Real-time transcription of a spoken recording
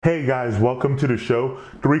Hey guys, welcome to the show.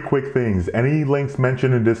 Three quick things. Any links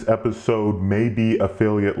mentioned in this episode may be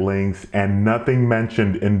affiliate links, and nothing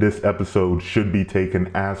mentioned in this episode should be taken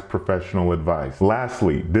as professional advice.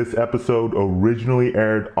 Lastly, this episode originally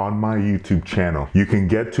aired on my YouTube channel. You can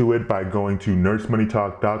get to it by going to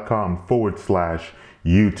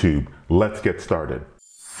nursemoneytalk.com/YouTube. Let's get started.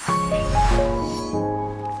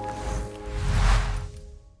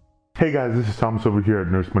 Hey guys, this is Thomas over here at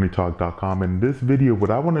nursemoneytalk.com, and this video, what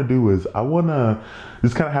I want to do is I want to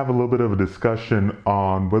just kind of have a little bit of a discussion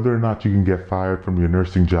on whether or not you can get fired from your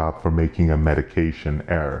nursing job for making a medication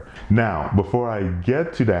error. Now, before I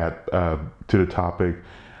get to that, to the topic,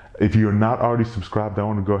 if you're not already subscribed, I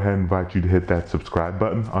want to go ahead and invite you to hit that subscribe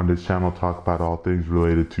button. On this channel, talk about all things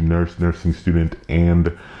related to nursing student,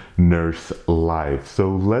 and nurse life. So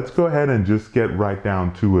let's go ahead and just get right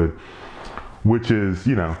down to it, which is,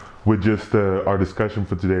 with just our discussion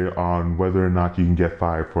for today on whether or not you can get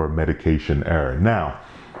fired for a medication error. Now,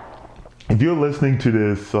 if you're listening to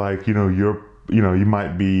this, you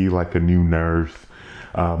might be like a new nurse,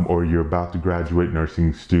 or you're about to graduate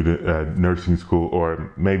nursing school,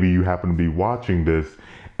 or maybe you happen to be watching this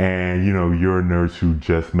and you're a nurse who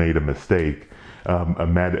just made a mistake, a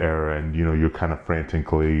med error, and you're kind of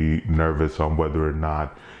frantically nervous on whether or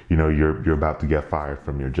not you're about to get fired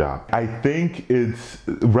from your job. I think it's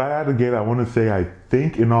right out of the gate. I want to say I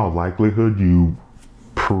think in all likelihood you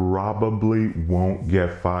probably won't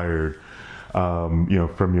get fired,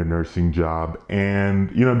 from your nursing job, and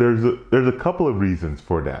there's a couple of reasons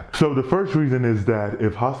for that. So the first reason is that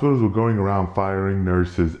if hospitals were going around firing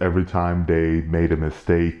nurses every time they made a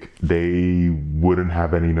mistake, they wouldn't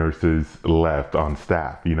have any nurses left on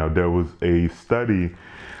staff. There was a study,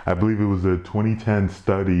 I believe it was a 2010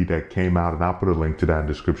 study that came out, and I'll put a link to that in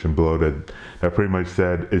the description below, that pretty much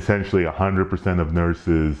said essentially 100% of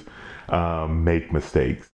nurses make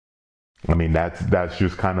mistakes. I mean, that's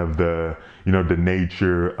just kind of the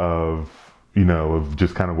nature of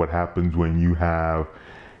just kind of what happens when you have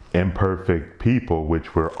imperfect people,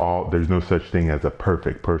 which there's no such thing as a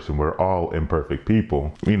perfect person. We're all imperfect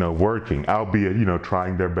people, working, albeit,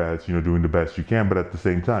 trying their best, doing the best you can, but at the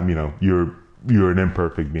same time, you're an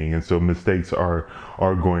imperfect being, and so mistakes are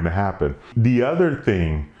going to happen. The other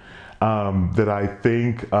thing that I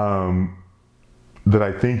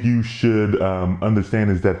think you should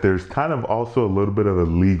understand is that there's kind of also a little bit of a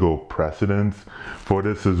legal precedence for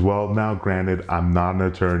this as well. Now, granted, I'm not an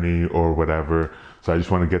attorney or whatever, so I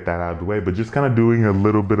just want to get that out of the way, but just kind of doing a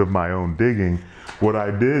little bit of my own digging, what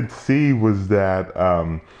I did see was that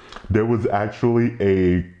there was actually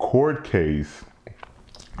a court case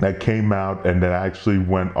that came out and that actually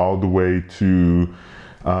went all the way to,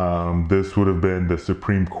 this would have been the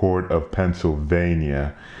Supreme Court of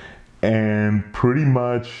Pennsylvania. And pretty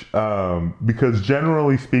much, because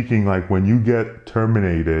generally speaking, like when you get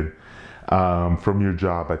terminated from your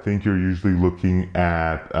job, I think you're usually looking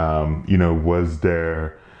at, was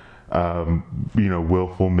there,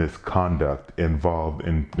 willful misconduct involved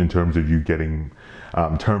in terms of you getting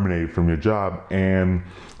terminated from your job. And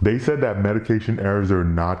they said that medication errors are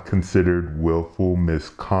not considered willful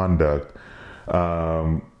misconduct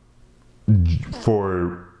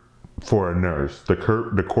for a nurse. The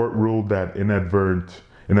court ruled that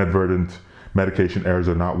inadvertent medication errors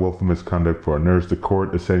are not willful misconduct for a nurse. The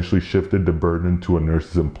court essentially shifted the burden to a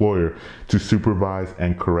nurse's employer to supervise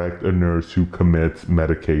and correct a nurse who commits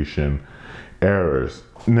medication errors.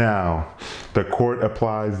 Now, the court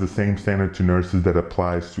applies the same standard to nurses that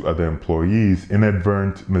applies to other employees.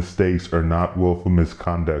 Inadvertent mistakes are not willful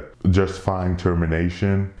misconduct, justifying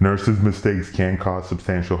termination. Nurses' mistakes can cause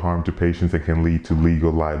substantial harm to patients and can lead to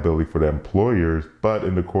legal liability for the employers, but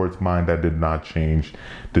in the court's mind, that did not change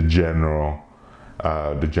the general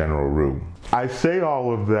rule. I say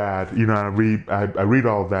all of that, I read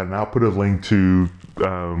all of that, and I'll put a link to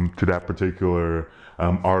that particular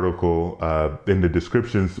article in the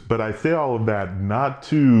descriptions. But I say all of that not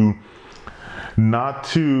to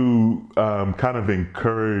kind of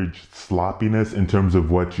encourage sloppiness in terms of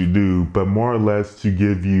what you do, but more or less to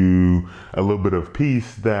give you a little bit of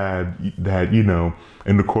peace that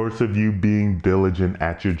in the course of you being diligent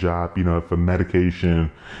at your job, if an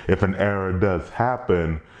error does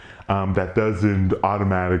happen, that doesn't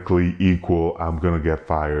automatically equal I'm gonna get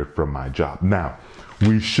fired from my job. Now,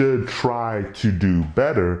 we should try to do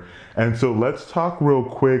better. And so let's talk real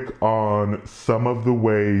quick on some of the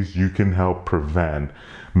ways you can help prevent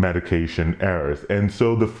medication errors. And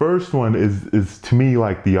so the first one is to me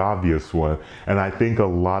like the obvious one, and I think a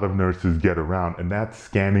lot of nurses get around, and that's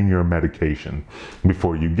scanning your medication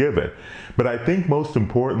before you give it. But I think most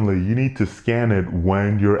importantly, you need to scan it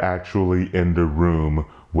when you're actually in the room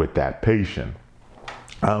with that patient.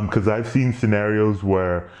 Because I've seen scenarios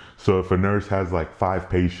where, so if a nurse has like 5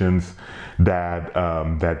 patients that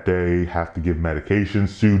that they have to give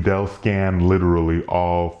medications to, they'll scan literally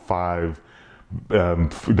all 5.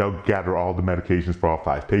 They'll gather all the medications for all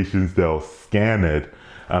 5 patients. They'll scan it,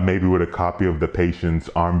 maybe with a copy of the patient's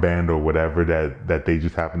armband or whatever that they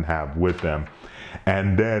just happen to have with them.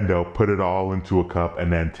 And then they'll put it all into a cup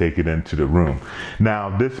and then take it into the room.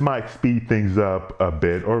 Now, this might speed things up a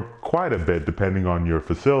bit or quite a bit depending on your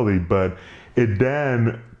facility, but it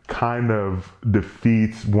then kind of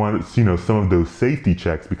defeats some of those safety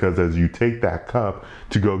checks, because as you take that cup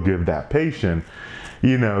to go give that patient,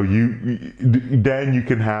 then you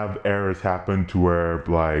can have errors happen to where,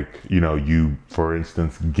 like, you, for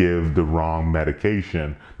instance, give the wrong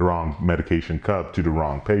medication cup to the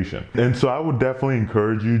wrong patient. And so I would definitely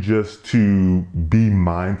encourage you just to be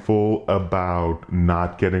mindful about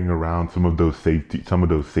not getting around some of those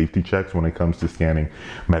safety checks when it comes to scanning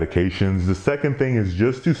medications. The second thing is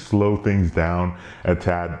just to slow things down a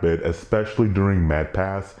tad bit, especially during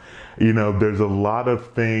MedPass. There's a lot of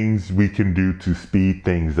things we can do to speed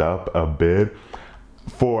things up a bit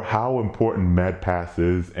for how important MedPass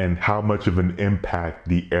is and how much of an impact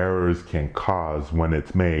the errors can cause when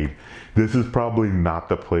it's made. This is probably not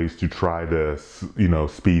the place to try to,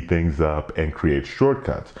 speed things up and create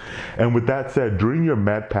shortcuts. And with that said, during your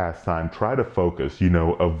MedPass time, try to focus,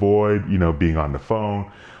 avoid, being on the phone.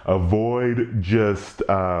 Avoid just,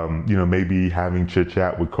 maybe having chit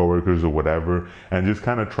chat with coworkers or whatever, and just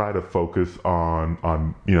kind of try to focus on,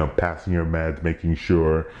 passing your meds, making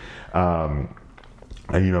sure,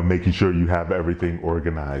 making sure you have everything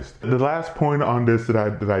organized. The last point on this that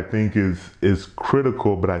I think is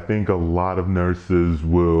critical, but I think a lot of nurses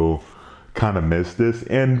will kind of miss this,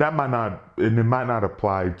 and it might not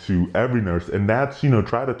apply to every nurse, and that's,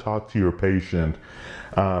 try to talk to your patient,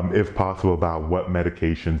 if possible, about what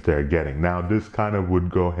medications they're getting. Now, this kind of would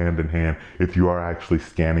go hand in hand if you are actually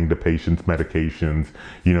scanning the patient's medications,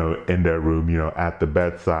 in their room, at the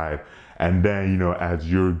bedside. And then, as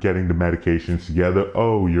you're getting the medications together,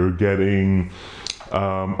 you're getting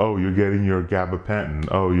your gabapentin,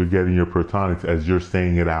 you're getting your Protonix, as you're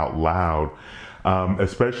saying it out loud.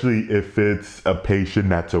 Especially if it's a patient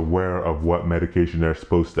that's aware of what medication they're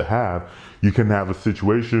supposed to have, you can have a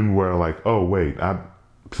situation where, like, oh wait,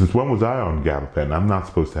 since when was I on gabapentin? I'm not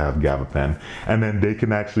supposed to have gabapentin. And then they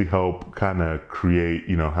can actually help kind of create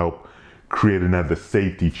another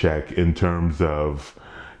safety check in terms of,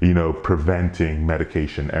 preventing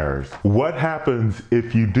medication errors. What happens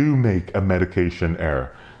if you do make a medication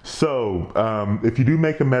error? So if you do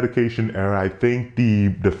make a medication error, I think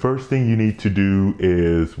the first thing you need to do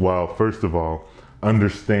is, well, first of all,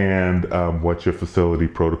 understand what your facility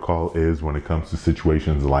protocol is when it comes to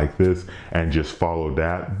situations like this, and just follow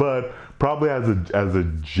that. But probably as a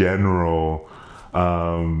general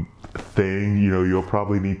thing, you'll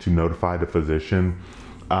probably need to notify the physician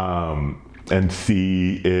and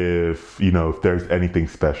see if there's anything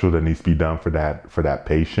special that needs to be done for that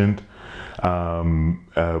patient.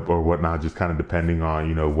 Or whatnot, just kind of depending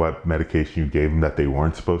on, what medication you gave them that they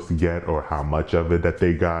weren't supposed to get, or how much of it that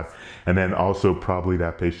they got. And then also probably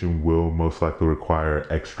that patient will most likely require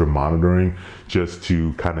extra monitoring, just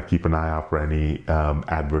to kind of keep an eye out for any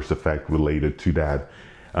adverse effect related to that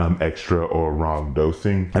extra or wrong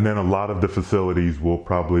dosing. And then a lot of the facilities will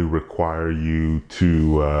probably require you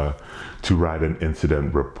to write an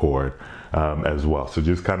incident report as well. So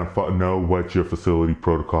just kind of know what your facility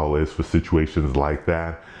protocol is for situations like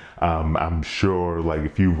that. I'm sure, like,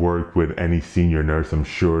 if you've worked with any senior nurse, I'm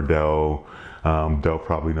sure they'll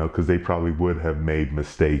probably know, because they probably would have made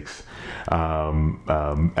mistakes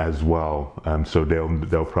as well. So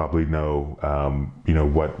they'll probably know,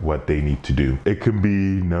 what they need to do. It can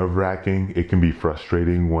be nerve-wracking. It can be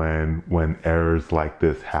frustrating when errors like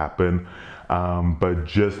this happen. But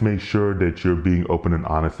just make sure that you're being open and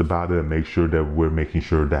honest about it, and make sure that we're making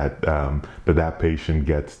sure that that patient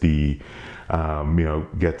gets the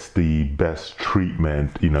best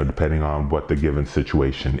treatment, depending on what the given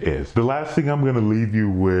situation is. The last thing I'm going to leave you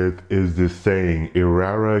with is this saying,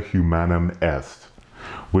 errare humanum est,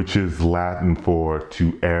 which is Latin for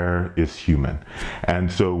to err is human.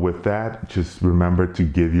 And so with that, just remember to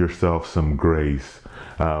give yourself some grace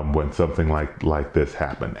when something like this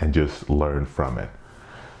happens, and just learn from it.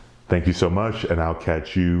 Thank you so much, and I'll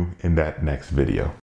catch you in that next video.